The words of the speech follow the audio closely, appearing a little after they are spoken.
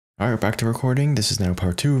Alright, back to recording. This is now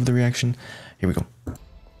part 2 of the reaction. Here we go. What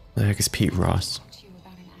the heck is Pete Ross?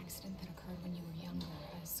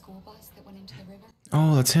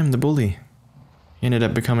 Oh, that's him, the bully. He ended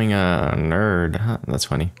up becoming a nerd. Huh, that's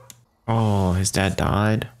funny. Oh, his dad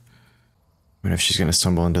died. I wonder if she's gonna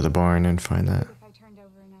stumble into the barn and find that. If I turned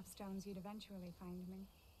over enough stones, you'd eventually find me.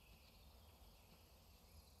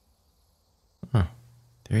 Oh,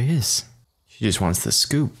 there he is. She just wants the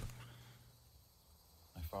scoop.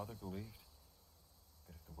 My father believed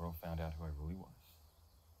that if the world found out who I really was,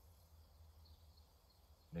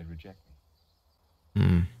 they'd reject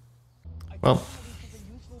me. Well,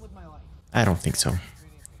 I don't think so.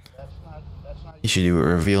 He should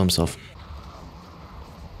reveal himself.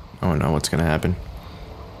 Oh no, what's gonna happen?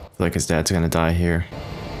 I feel like his dad's gonna die here.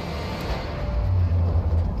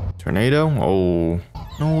 Tornado? Oh.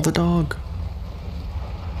 No, the dog.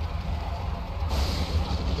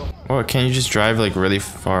 Oh, can't you just drive like really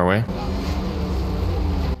far away?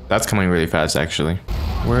 That's coming really fast actually.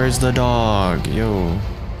 Where's the dog? Yo,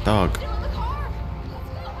 dog.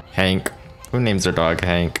 Hank. Who names their dog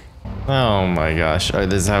Hank? Oh my gosh. Oh,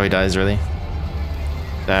 this is how he dies, really?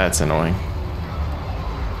 That's annoying.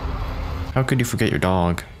 How could you forget your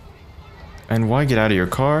dog? And why get out of your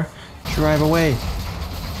car? Drive away.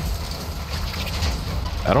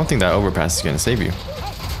 I don't think that overpass is gonna save you.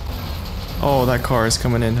 Oh, that car is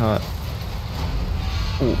coming in hot.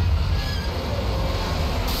 Ooh.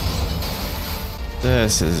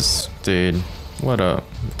 This is... dude. What a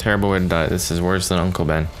terrible way to die. This is worse than Uncle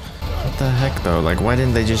Ben. What the heck though? Like, why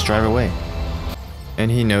didn't they just drive away? And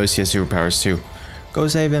he knows he has superpowers too. Go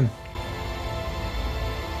save him.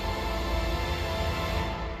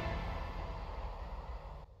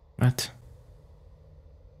 What?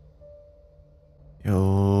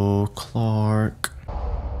 Yo, Clark.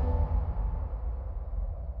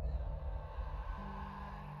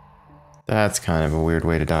 That's kind of a weird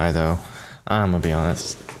way to die though. I'm gonna be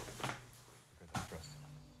honest.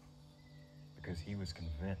 Because he was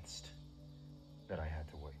convinced that I had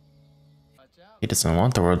to wait. He doesn't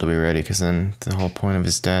want the world to be ready, because then the whole point of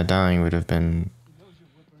his dad dying would have been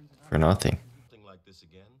for nothing. Something like this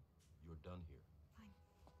again, you're done here.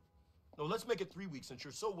 No, let's make it 3 weeks since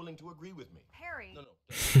you're so willing to agree with me. Harry. No.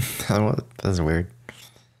 That's weird.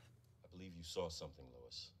 I believe you saw something,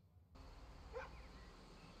 Lois.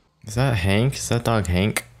 Is that Hank? Is that dog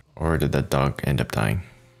Hank? Or did that dog end up dying?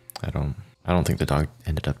 I don't think the dog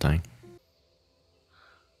ended up dying.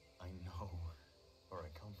 I know where I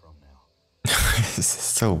come from now. This is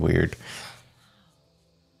so weird.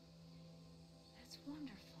 That's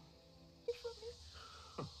wonderful.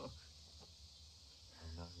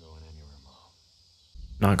 I'm not going anywhere, Mom.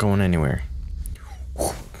 Not going anywhere.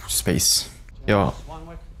 Space. Yo,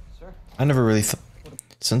 I never really thought...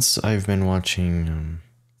 Since I've been watching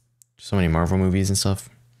so many Marvel movies and stuff,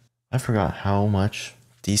 I forgot how much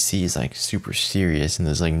DC is like super serious and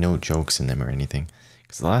there's like no jokes in them or anything.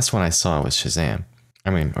 Because the last one I saw was Shazam. I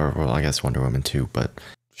mean, or well, I guess Wonder Woman too, but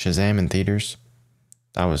Shazam in theaters,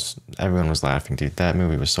 that was, everyone was laughing, dude. That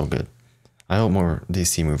movie was so good. I hope more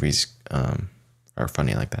DC movies are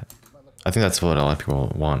funny like that. I think that's what a lot of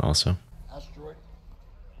people want also.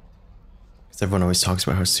 Because everyone always talks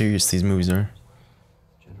about how serious these movies are.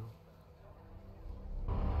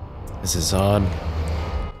 This is Zod.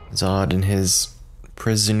 Zod and his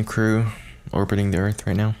prison crew orbiting the Earth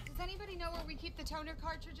right now. Does anybody know where we keep the toner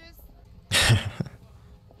cartridges?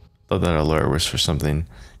 Thought that alert was for something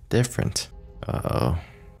different. Uh-oh.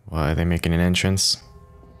 Why are they making an entrance?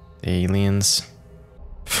 The aliens.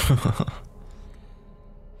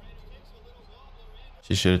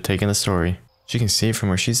 She should have taken the story. She can see it from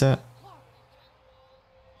where she's at.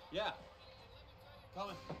 Yeah.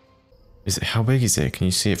 Coming. Is it, how big is it? Can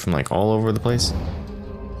you see it from like all over the place?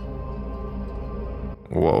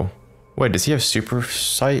 Whoa. Wait, does he have super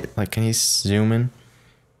sight? Like, can he zoom in?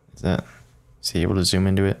 Is he able to zoom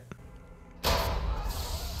into it?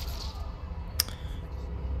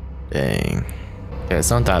 Dang. Yeah, it's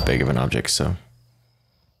not that big of an object, so.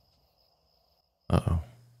 Uh-oh.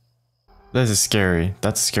 That is scary.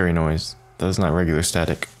 That's a scary noise. That is not regular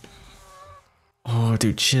static. Oh,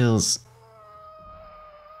 dude, chills.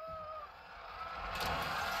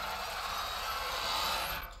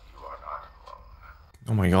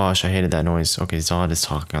 Oh my gosh, I hated that noise. Okay, Zod is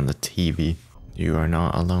talking on the TV. You are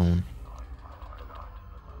not alone.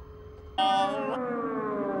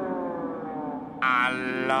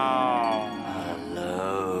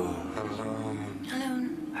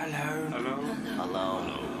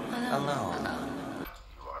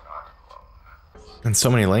 In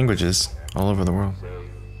so many languages all over the world.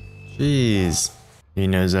 Jeez. He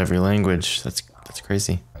knows every language. That's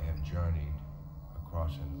crazy. I have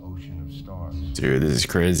Dude, this is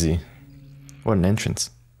crazy. What an entrance.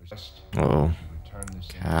 Oh,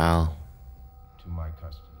 Cal. To my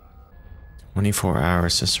custody. 24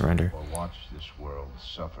 hours to surrender. Or watch this world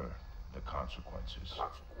suffer the consequences.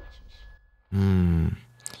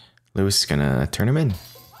 Lewis is gonna turn him in.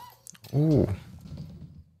 Ooh.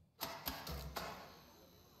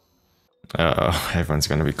 Uh-oh, everyone's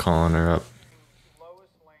gonna be calling her up. Are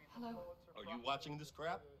you watching this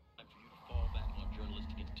crap?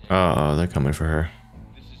 Uh-oh, they're coming for her.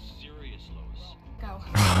 This is serious, Lois. Go.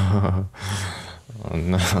 Oh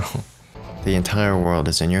no. The entire world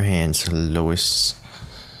is in your hands, Lois.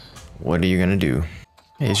 What are you gonna do?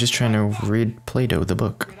 Hey, he's just trying to read Plato, the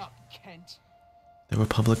book. The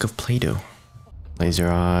Republic of Plato.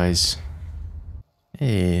 Laser eyes.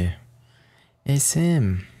 Hey. It's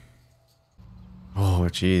him. Oh,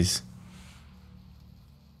 jeez.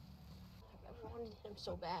 I wanted him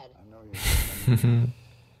so bad. I know you did.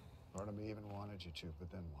 Part of me even wanted you to, but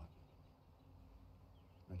then what?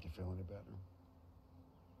 Make you feel any better?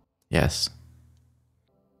 Yes.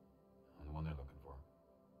 I'm the one they're looking for.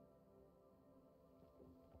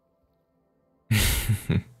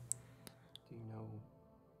 Do you know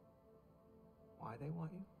why they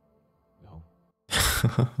want you?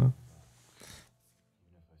 No.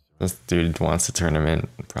 This dude wants to turn him in,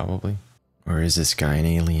 probably. Or is this guy an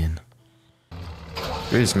alien?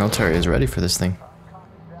 Dude, his military is ready for this thing.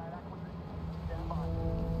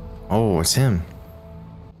 Oh, it's him.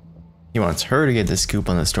 He wants her to get the scoop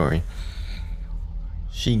on the story.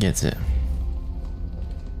 She gets it.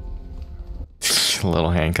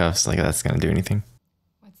 Little handcuffs, like that's gonna do anything.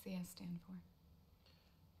 What's the S stand for?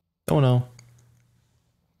 Don't know.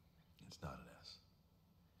 It's not an S.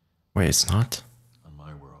 Wait, it's not? On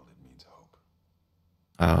my world, it means hope.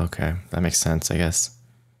 Oh, okay. That makes sense, I guess.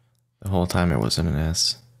 The whole time it wasn't an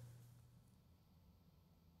S.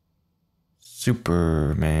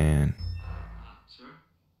 Superman.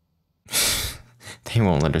 They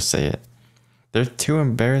won't let her say it. They're too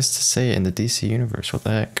embarrassed to say it in the DC universe. What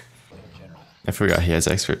the heck? I forgot he has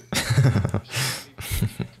X-ray.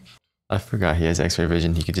 I forgot he has X-ray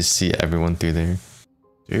vision. He could just see everyone through there.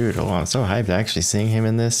 Dude, oh, I'm so hyped actually seeing him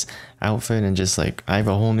in this outfit and just like, I have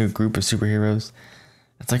a whole new group of superheroes.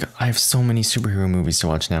 It's like, I have so many superhero movies to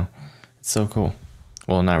watch now. It's so cool.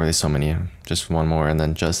 Well, not really so many, just one more and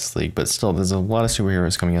then Justice League, but still, there's a lot of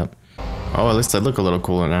superheroes coming up. Oh, at least I look a little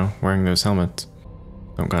cooler now, wearing those helmets.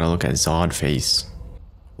 Don't gotta look at Zod face.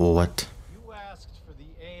 What? You asked for the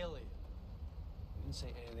alien. You didn't say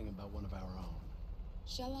anything about one of our own.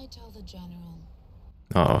 Shall I tell the general?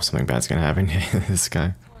 Uh oh, something bad's gonna happen to this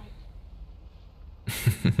guy.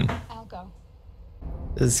 I'll go.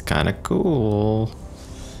 This is kinda cool.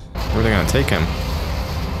 Where are they gonna take him?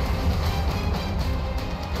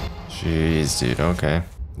 Jeez, dude, okay.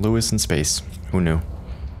 Lewis in space. Who knew?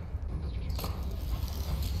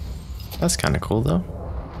 That's kinda cool though.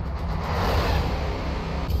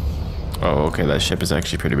 Oh, okay, that ship is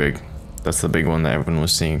actually pretty big. That's the big one that everyone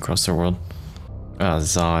was seeing across the world. Ah,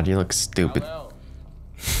 Zod, you look stupid.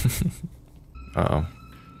 Uh-oh.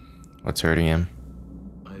 What's hurting him?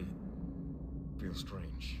 I feel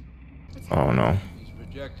strange. Oh no. He's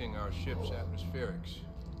projecting our ship's atmospherics.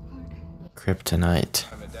 Kryptonite.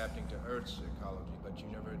 I'm adapting to Earth's ecology, but you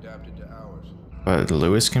never adapted to ours. But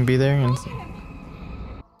Lewis can be there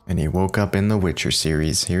and he woke up in the Witcher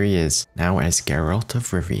series. Here he is, now as Geralt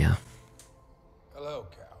of Rivia. Hello,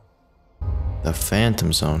 Cal. The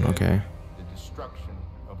Phantom Zone, okay. The destruction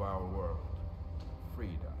of our world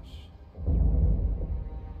freed us.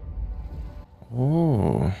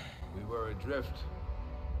 Oh. We were adrift,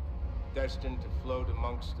 destined to float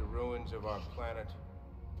amongst the ruins of our planet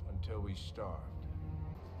until we starved.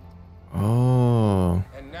 Oh.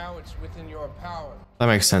 And now it's within your power. That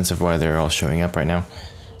makes sense of why they're all showing up right now.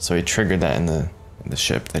 So he triggered that in the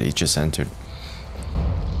ship that he just entered.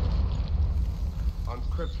 On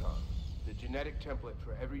Krypton, the genetic template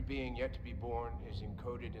for every being yet to be born is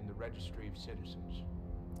encoded in the Registry of Citizens.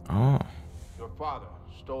 Oh. Your father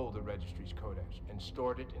stole the registry's codex and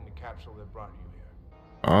stored it in the capsule that brought you here.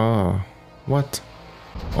 Oh. What?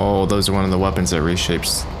 Oh, those are one of the weapons that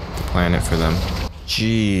reshapes the planet for them.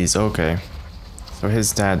 Jeez, okay. So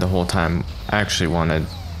his dad the whole time actually wanted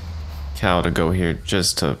Cal to go here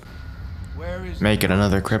just to make it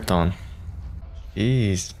another Krypton.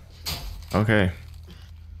 Jeez. Okay.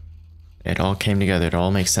 It all came together. It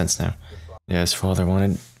all makes sense now. Yeah, his father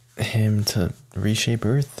wanted him to reshape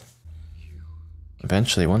Earth.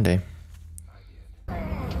 Eventually, one day.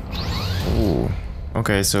 Ooh.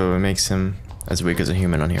 Okay, so it makes him as weak as a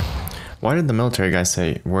human on here. Why did the military guy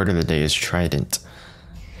say word of the day is trident?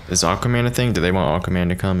 Is Aquaman a thing? Do they want Aquaman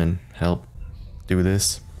to come and help? do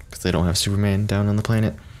this because they don't have Superman down on the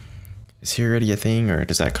planet. Is he already a thing, or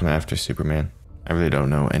does that come after Superman? I really don't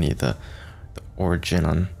know any of the origin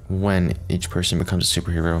on when each person becomes a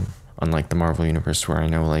superhero, unlike the Marvel universe where I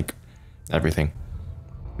know like everything.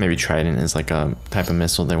 Maybe Trident is like a type of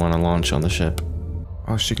missile they want to launch on the ship.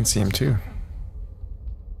 Oh, she can see him too.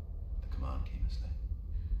 The command key, Miss Lane.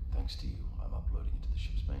 Thanks to you, I'm uploading into the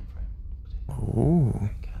ship's mainframe. Ooh. We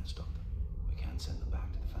can't stop them. We can't send them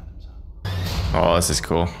back to the Phantom Zone. Oh, this is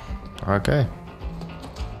cool. Okay.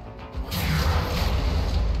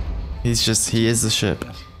 He is the ship.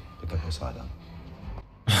 Yes, pick up your side up.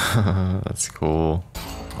 That's cool.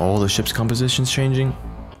 Oh, the ship's composition's changing.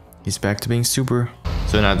 He's back to being super.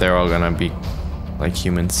 So now they're all gonna be like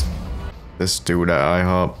humans. This dude at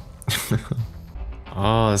IHOP.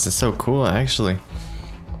 Oh, this is so cool, actually.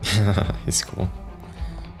 He's cool.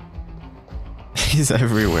 He's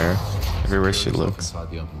everywhere. Everywhere she looks. Inside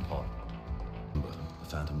the open pod. But the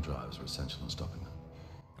Phantom drives are essential in stopping them.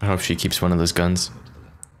 I hope she keeps one of those guns.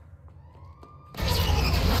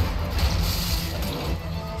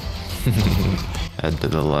 Head to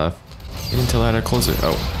the left. He didn't tell her how to close it.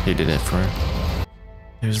 Oh, he did it for her.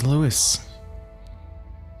 There's Lewis.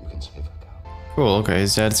 You can save her, Cal. Cool, okay,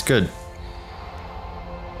 his dad's good.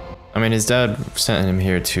 I mean, his dad sent him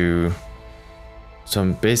here to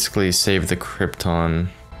basically save the Krypton.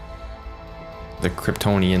 The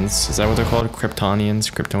Kryptonians. Is that what they're called?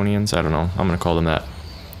 Kryptonians? I don't know. I'm gonna call them that.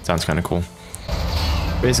 Sounds kind of cool.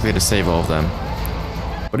 Basically to save all of them.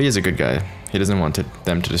 But he is a good guy. He doesn't want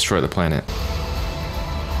them to destroy the planet.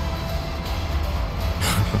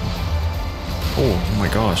 Oh my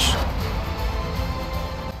gosh.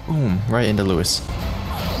 Boom, right into Lewis.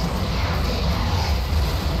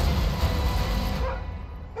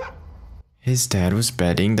 His dad was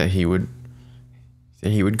betting that he would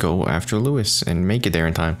go after Lewis and make it there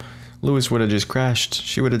in time. Lewis would have just crashed.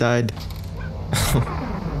 She would have died.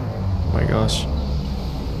 Oh my gosh.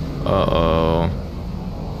 Uh-oh.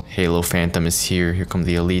 Halo Phantom is here. Here come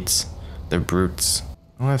the elites. The brutes.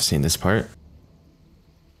 Oh, I've seen this part.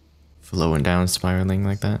 Flowing down, spiraling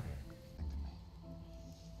like that.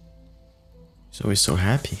 He's always so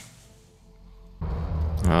happy.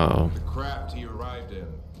 Uh-oh. The craft he arrived in,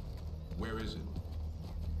 where is it?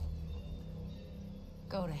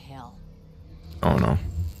 Go to hell. Oh no.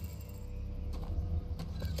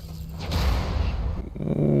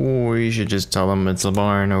 Ooh, we should just tell them it's a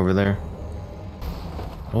barn over there.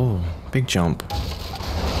 Oh, big jump.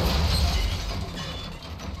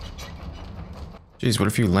 Jeez, what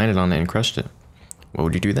if you landed on it and crushed it? What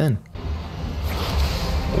would you do then?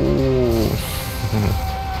 Oh.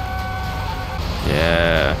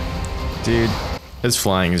 Yeah. Dude, his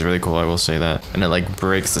flying is really cool, I will say that. And it like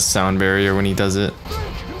breaks the sound barrier when he does it.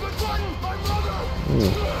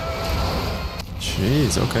 Ooh.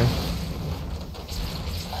 Jeez, okay.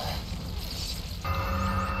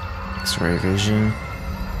 X-ray vision.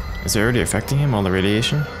 Is it already affecting him, all the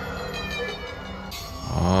radiation?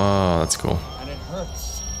 Oh, that's cool. And it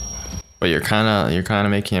hurts. But you're kinda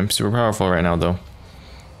making him super powerful right now though.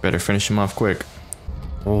 Better finish him off quick.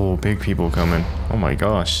 Oh, big people coming. Oh my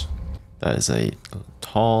gosh. That is a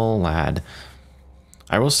tall lad.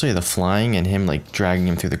 I will say the flying and him like dragging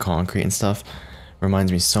him through the concrete and stuff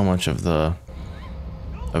reminds me so much of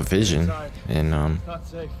Vision in Not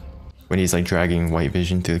safe. when he's like dragging White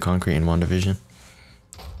Vision through the concrete in WandaVision.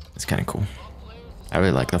 It's kind of cool. I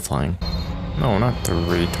really like the flying. No, not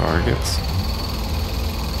 3 targets.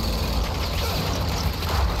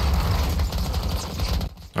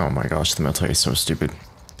 Oh my gosh, the military is so stupid.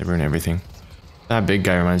 They ruin everything. That big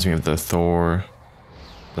guy reminds me of the Thor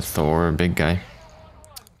big guy.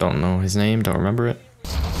 Don't know his name, don't remember it.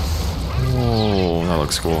 Whoa, that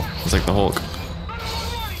looks cool. It's like the Hulk.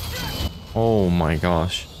 Oh my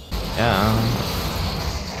gosh.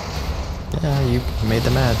 Yeah, you made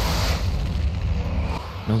them mad.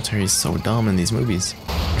 Military is so dumb in these movies.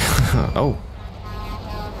 Oh.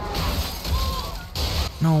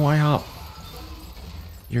 No, why hop?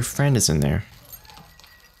 Your friend is in there.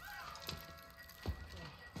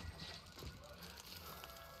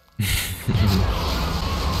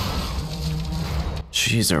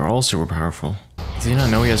 Jeez, they're all super powerful. Does he not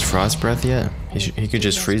know he has frost breath yet? He could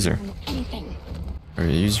just freeze her. Or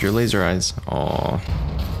use your laser eyes. Aww.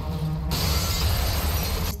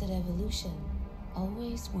 That evolution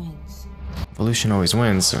always wins. Evolution always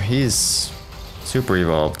wins, so he's super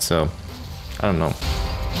evolved, so I don't know.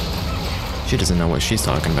 She doesn't know what she's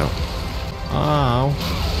talking about. Ow.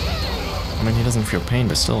 I mean, he doesn't feel pain,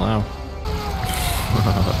 but still, ow.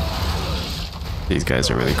 These guys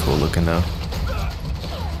are really cool looking though.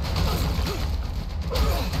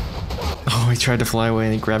 Oh, he tried to fly away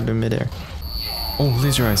and he grabbed him midair. Oh,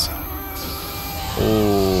 laser eyes.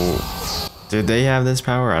 Oh. Did they have this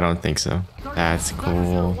power? I don't think so. That's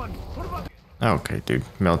cool. Okay, dude.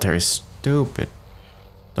 Military's stupid.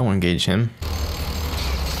 Don't engage him.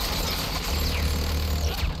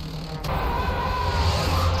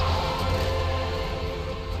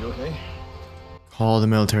 You okay? Call the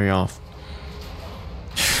military off.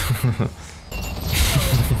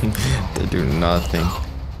 They do nothing.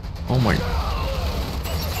 Oh my.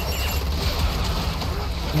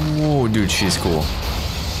 Whoa, dude, she's cool.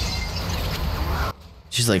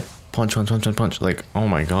 She's like punch, punch, punch, punch, punch. Like, oh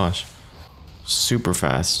my gosh. Super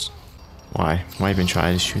fast. Why? Why even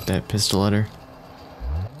try to shoot that pistol at her?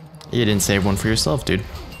 You didn't save one for yourself, dude.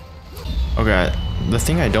 Okay, the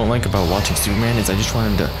thing I don't like about watching Superman is I just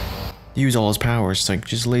want him to use all his powers. Like,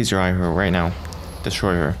 just laser eye her right now.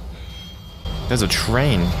 Destroy her. There's a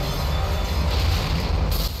train.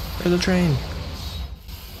 There's a train.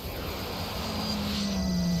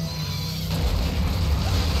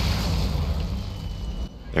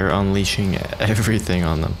 They're unleashing everything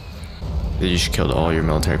on them. They just killed all your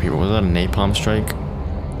military people. Was that a napalm strike?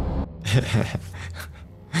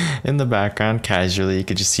 In the background, casually, you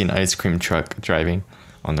could just see an ice cream truck driving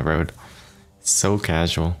on the road. So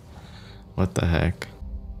casual. What the heck?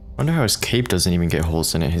 Wonder how his cape doesn't even get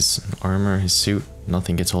holes in it. His armor, his suit,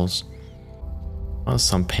 nothing gets holes. Well,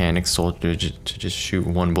 some panic soldier to just shoot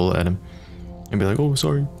one bullet at him and be like, oh,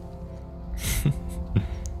 sorry.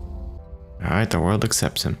 Alright, the world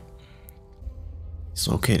accepts him. He's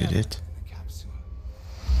located it.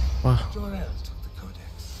 Wow. Jor-El took the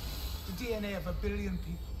codex, the DNA of 1 billion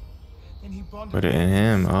people. Then he bonded Put it in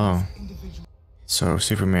him. Oh. individual. So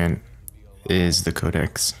Superman is the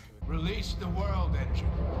codex. Release the world engine.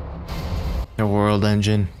 The world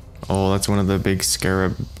engine. Oh, that's one of the big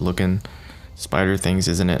scarab looking spider things,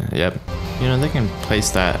 isn't it? Yep. You know, they can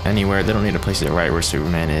place that anywhere. They don't need to place it right where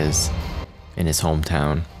Superman is in his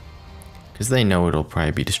hometown, because they know it'll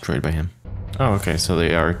probably be destroyed by him. Oh, okay, so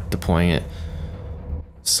they are deploying it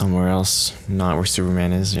somewhere else, not where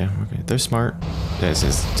Superman is. Yeah, okay, they're smart. This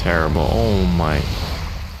is terrible. Oh my.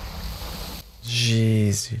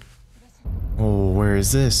 Jeez, dude. Oh, where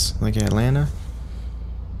is this? Like Atlanta?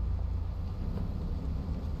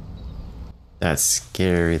 That's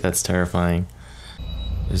scary. That's terrifying.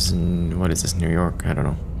 What is this? New York? I don't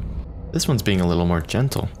know. This one's being a little more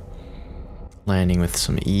gentle. Landing with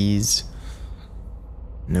some ease.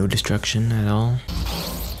 No destruction at all.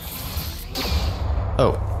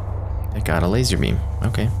 Oh, they got a laser beam.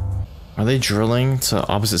 Okay. Are they drilling to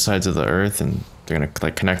opposite sides of the earth and they're gonna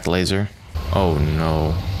like connect the laser? Oh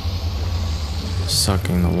no.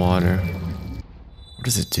 Sucking the water. What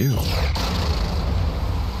does it do?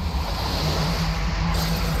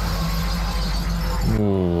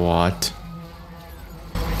 What?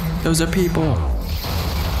 Those are people.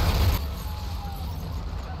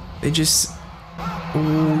 They just...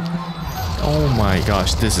 Ooh. Oh my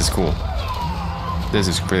gosh, this is cool. This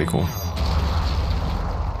is really cool.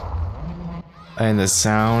 And the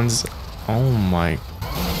sounds... Oh my...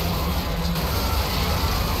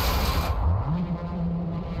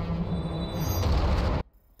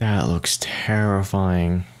 That looks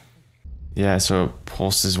terrifying. Yeah, so it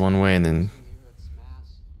pulses one way and then...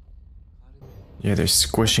 Yeah, they're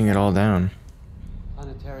squishing it all down.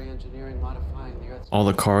 Planetary engineering modifying the Earth's All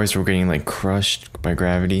the cars were getting like crushed by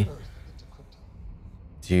gravity.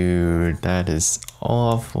 Dude, that is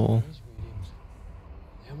awful.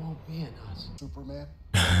 There won't be in us. Superman?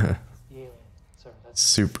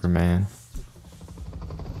 Superman.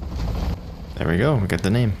 There we go, we got the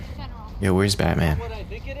name. Yo, where's Batman? What I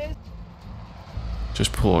think it is?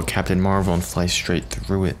 Just pull a Captain Marvel and fly straight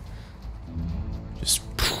through it. Just...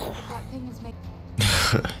 That thing is making.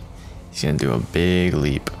 He's gonna do a big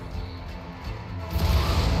leap.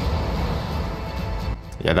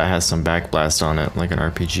 Yeah, that has some backblast on it, like an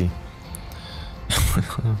RPG.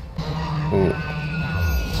 Oh.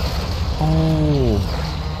 Oh.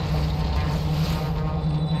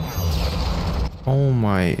 Oh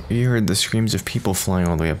my, you heard the screams of people flying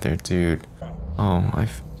all the way up there, dude. Oh,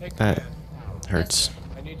 that hurts.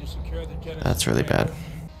 I need to secure the Genesis. That's really bad.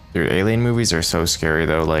 Dude, alien movies are so scary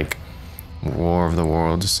though, like War of the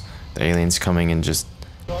Worlds. The aliens coming and just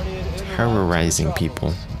terrorizing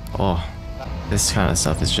people. Oh, this kind of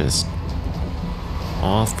stuff is just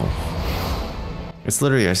awful. It's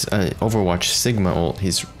literally a Overwatch Sigma ult.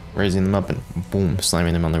 He's raising them up and boom,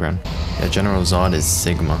 slamming them on the ground. Yeah, General Zod is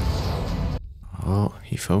Sigma. Oh,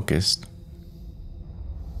 he focused.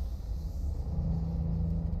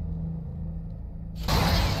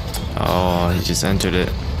 Oh, he just entered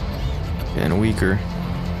it. Getting weaker.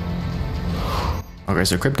 Okay,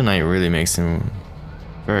 so kryptonite really makes him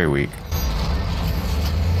very weak.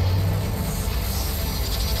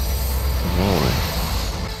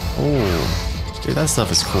 Oh, dude, that stuff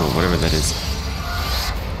is cool, whatever that is.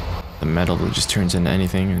 The metal that just turns into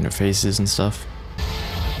anything in their faces and stuff.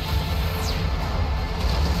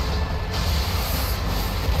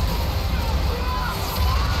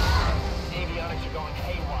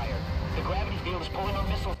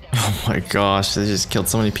 Oh my gosh, they just killed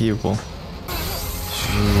so many people.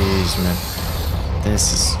 Jeez, man.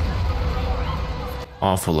 This is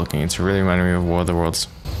awful looking. It's really reminding me of War of the Worlds.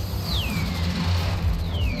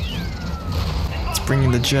 It's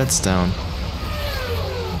bringing the jets down.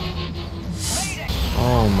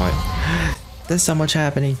 Oh my. There's so much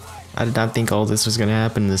happening. I did not think all this was gonna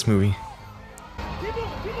happen in this movie.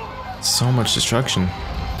 So much destruction.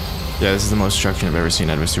 Yeah, this is the most destruction I've ever seen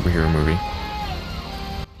out of a superhero movie.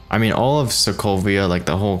 I mean, all of Sokovia, like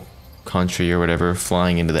the whole country or whatever,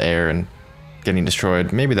 flying into the air and getting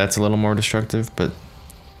destroyed. Maybe that's a little more destructive, but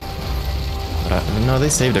no, they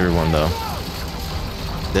saved everyone though.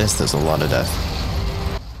 This does a lot of death.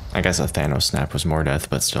 I guess a Thanos snap was more death,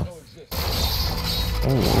 but still.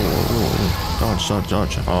 Oh, dodge, dodge,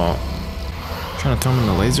 dodge. Oh, trying to throw him in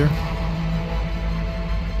the laser?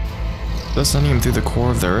 That's sending him through the core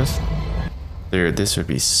of the Earth? Dude, this would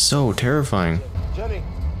be so terrifying. Jenny,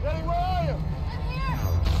 Jenny, where are you?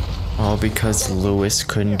 All because Lois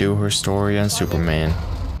couldn't do her story on Superman.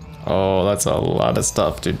 Oh, that's a lot of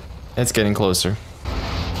stuff, dude. It's getting closer.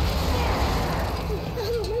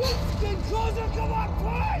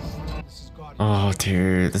 Oh,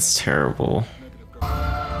 dude, that's terrible.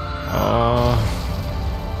 Oh,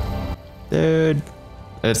 dude.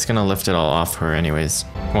 It's gonna lift it all off her anyways.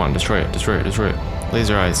 Come on, destroy it, destroy it, destroy it.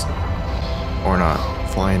 Laser eyes. Or not.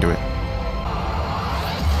 Fly into it.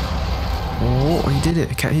 Oh, he did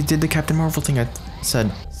it. He did the Captain Marvel thing I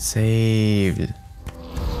said. Saved.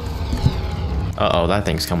 Uh-oh, that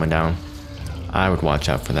thing's coming down. I would watch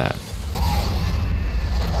out for that.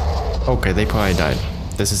 Okay, they probably died.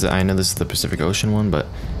 This is, I know this is the Pacific Ocean one, but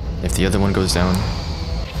if the other one goes down...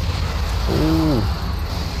 Ooh.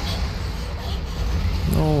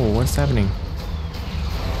 No, what's happening?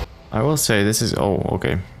 I will say this is, oh,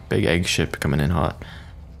 okay. Big egg ship coming in hot.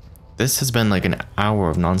 This has been like an hour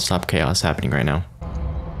of non-stop chaos happening right now.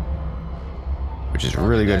 Which is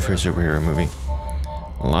really good for a superhero movie.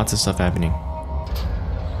 Lots of stuff happening.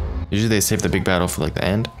 Usually they save the big battle for like the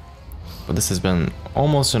end. But this has been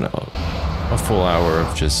almost a full hour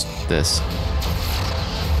of just this.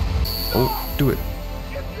 Oh, do it.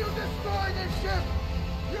 If you destroy this ship,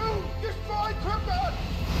 you destroy Krypton!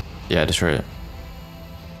 Yeah, destroy it.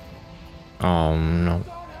 Oh no.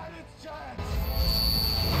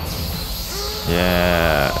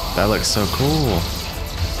 Yeah, that looks so cool.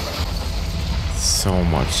 So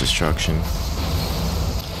much destruction.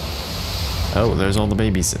 Oh, there's all the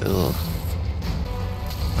babies. Ugh.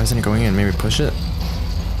 Why isn't it going in? Maybe push it?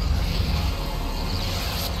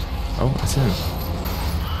 Oh, it's in.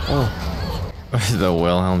 Oh. The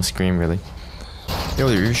Wilhelm scream, really. Yo,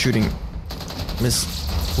 you're shooting. Miss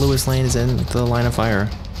Lois Lane is in the line of fire.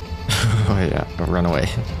 Oh yeah, run away.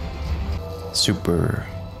 Super.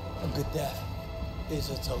 A good death is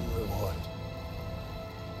its own reward.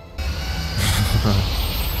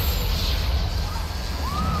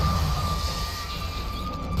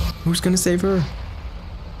 Who's gonna save her?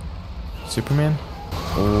 Superman?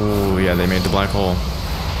 Oh yeah, they made the black hole.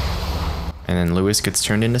 And then Lois gets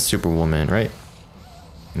turned into Superwoman, right?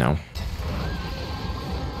 No.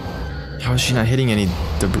 How is she not hitting any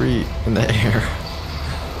debris in the air?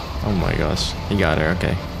 Oh my gosh, he got her,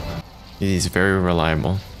 okay. He's very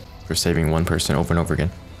reliable for saving one person over and over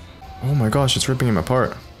again. Oh my gosh, it's ripping him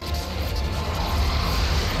apart.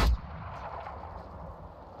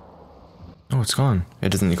 Oh, it's gone. It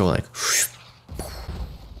doesn't go like...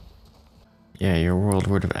 Yeah, your world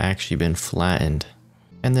would have actually been flattened.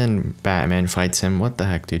 And then Batman fights him. What the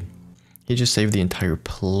heck, dude? He just saved the entire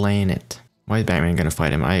planet. Why is Batman gonna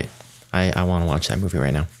fight him? I want to watch that movie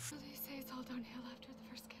right now. They say it's all downhill after the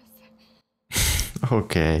first kiss.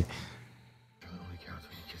 Okay.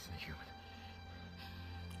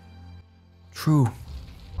 True.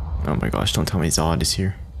 Oh my gosh, don't tell me Zod is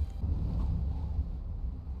here.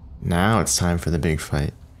 Now it's time for the big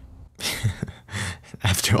fight.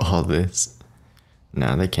 After all this.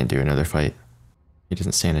 Nah, they can't do another fight. He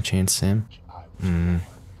doesn't stand a chance, Sam.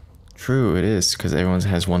 True, it is, because everyone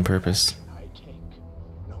has one purpose.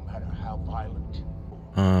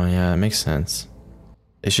 Oh, yeah, that makes sense.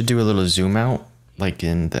 They should do a little zoom out, like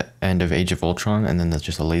in the end of Age of Ultron, and then that's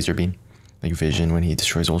just a laser beam. Like Vision when he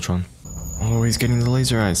destroys Ultron. Oh, he's getting the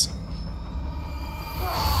laser eyes.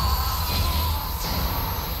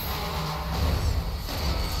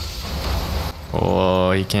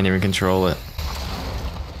 Oh, he can't even control it.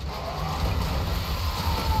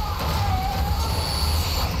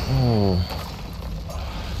 Oh.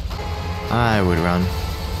 I would run.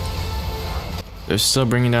 They're still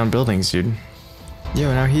bringing down buildings, dude.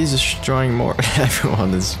 Yo, now he's destroying more.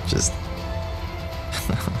 Everyone is just...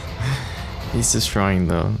 He's destroying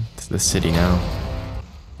the city now.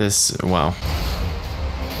 This... Wow.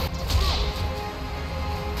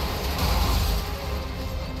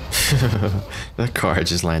 The car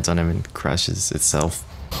just lands on him and crashes itself.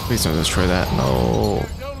 Please don't destroy that. No.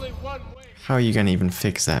 How are you gonna even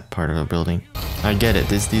fix that part of a building? I get it.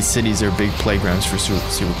 These cities are big playgrounds for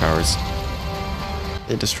superpowers.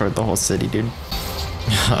 They destroyed the whole city, dude.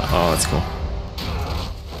 Oh, that's cool.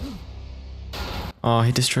 Oh,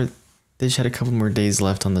 he destroyed... They just had a couple more days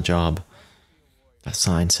left on the job. That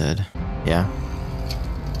sign said. Yeah.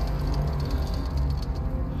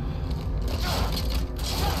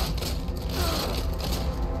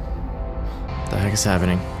 What the heck is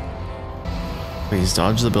happening? Please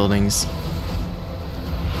dodge the buildings.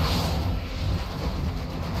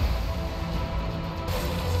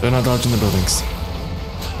 They're not dodging the buildings.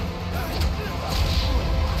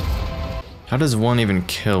 How does one even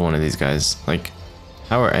kill one of these guys? Like,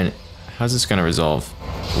 how's this gonna resolve?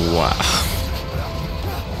 Wow.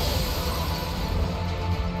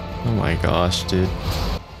 Oh my gosh, dude.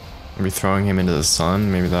 Maybe throwing him into the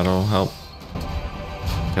sun, maybe that'll help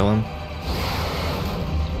kill him.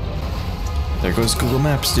 There goes Google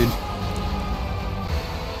Maps, dude.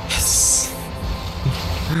 Yes.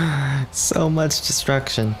 So much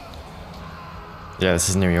destruction. Yeah, this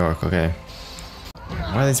is New York, okay.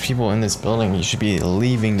 Why are these people in this building? You should be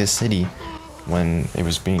leaving the city when it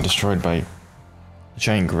was being destroyed by a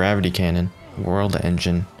giant gravity cannon, world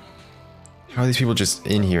engine. How are these people just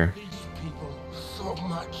in here?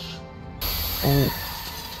 Oh.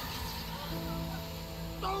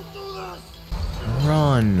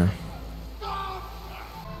 Run.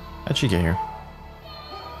 How'd she get here?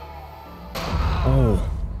 Oh.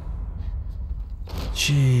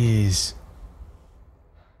 Jeez.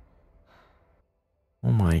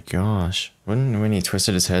 Oh my gosh. When he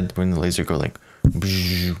twisted his head, when the laser go like...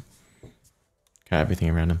 Got everything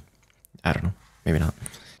around him. I don't know. Maybe not.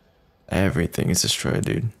 Everything is destroyed,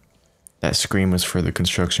 dude. That scream was for the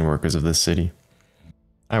construction workers of this city.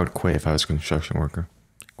 I would quit if I was a construction worker.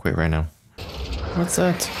 Quit right now. What's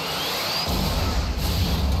that?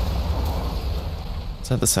 Is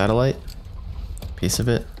that the satellite? Piece of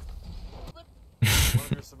it?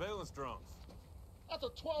 Surveillance drones. That's a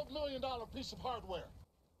 $12 million piece of hardware.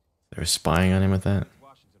 They were spying on him with that.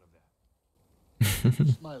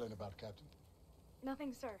 Smiling about, Captain.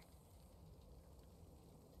 Nothing, sir.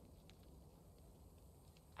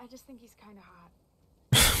 I just think he's kind of hot.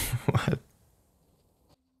 What?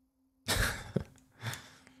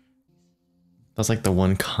 That's like the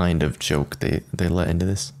one kind of joke they let into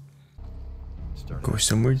this. Go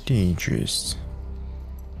somewhere dangerous.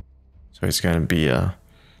 So it's gonna be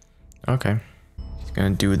okay. He's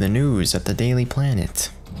gonna do the news at the Daily Planet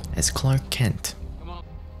as Clark Kent.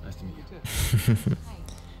 Nice to meet you too.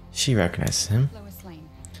 She recognizes him.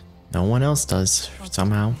 No one else does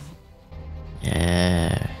somehow.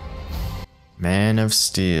 Yeah. Man of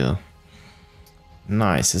Steel.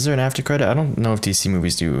 Nice. Is there an after credit? I don't know if DC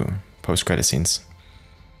movies do post credit scenes.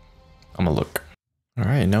 I'm gonna look.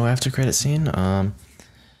 Alright, no after credit scene.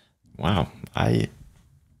 Wow. I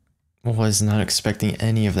was not expecting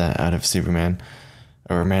any of that out of Superman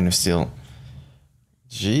or Man of Steel.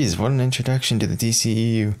 Jeez, what an introduction to the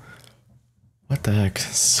DCEU. What the heck?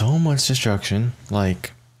 So much destruction.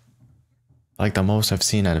 Like the most I've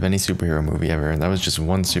seen out of any superhero movie ever. And that was just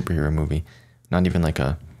one superhero movie. Not even like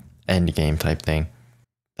a Endgame type thing.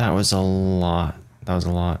 That was a lot. That was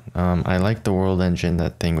a lot. I liked the world engine.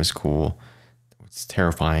 That thing was cool. It's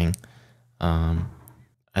terrifying. I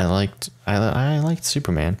liked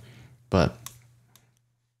Superman, but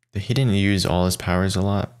he didn't use all his powers a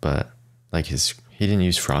lot. But like he didn't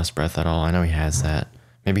use frost breath at all. I know he has that.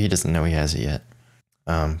 Maybe he doesn't know he has it yet.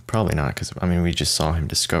 Probably not, because I mean we just saw him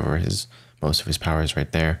discover most of his powers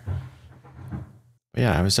right there. But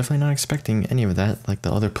yeah, I was definitely not expecting any of that. Like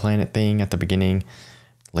the other planet thing at the beginning,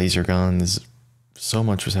 laser guns, so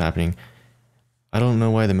much was happening. I don't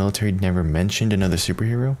know why the military never mentioned another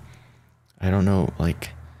superhero. I don't know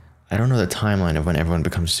the timeline of when everyone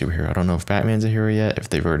becomes a superhero. I don't know if Batman's a hero yet, if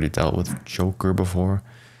they've already dealt with Joker before.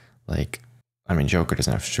 Like, I mean, Joker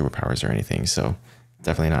doesn't have superpowers or anything, so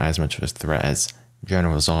definitely not as much of a threat as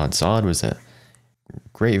General Zod. Zod was a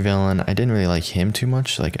great villain. I didn't really like him too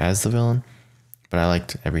much, like, as the villain, but I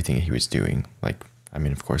liked everything he was doing. Like, I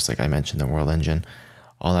mean, of course, like I mentioned, the world engine.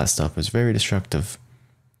 all that stuff was very destructive,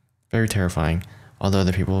 very terrifying. All the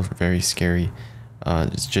other people were very scary.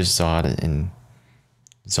 It's just Zod in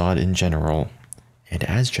general, and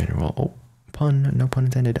as general, oh, pun, no pun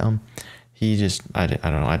intended. He just, I don't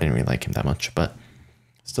know, I didn't really like him that much, but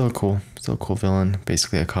still a cool villain.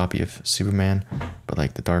 Basically a copy of Superman, but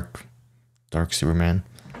like the dark Superman.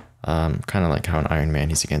 Kind of like how in Iron Man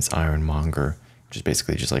he's against Ironmonger, which is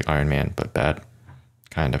basically just like Iron Man but bad,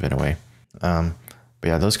 kind of in a way. But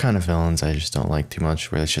yeah, those kind of villains I just don't like too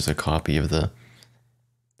much, where it's just a copy of the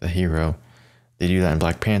hero. They do that in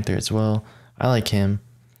Black Panther as well. I like him,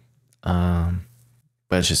 but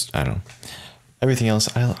it's just, I don't know. Everything else,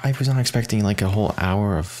 I was not expecting like a whole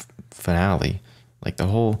hour of finale. Like the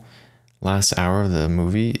whole last hour of the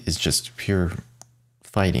movie is just pure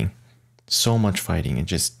fighting. So much fighting. And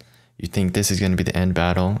just, you think this is going to be the end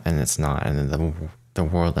battle, and it's not. And then the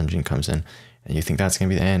world engine comes in, and you think that's going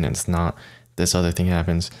to be the end, and it's not. This other thing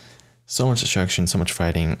happens. So much destruction, so much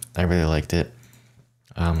fighting. I really liked it.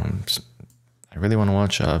 I really want to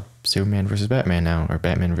watch Superman versus Batman now, or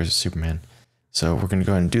Batman versus Superman. So we're going to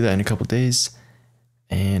go ahead and do that in a couple days.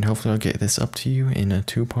 And hopefully I'll get this up to you in a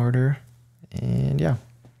 2-parter. And yeah,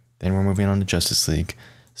 then we're moving on to Justice League.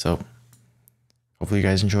 So hopefully you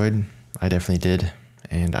guys enjoyed. I definitely did.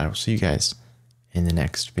 And I will see you guys in the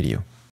next video.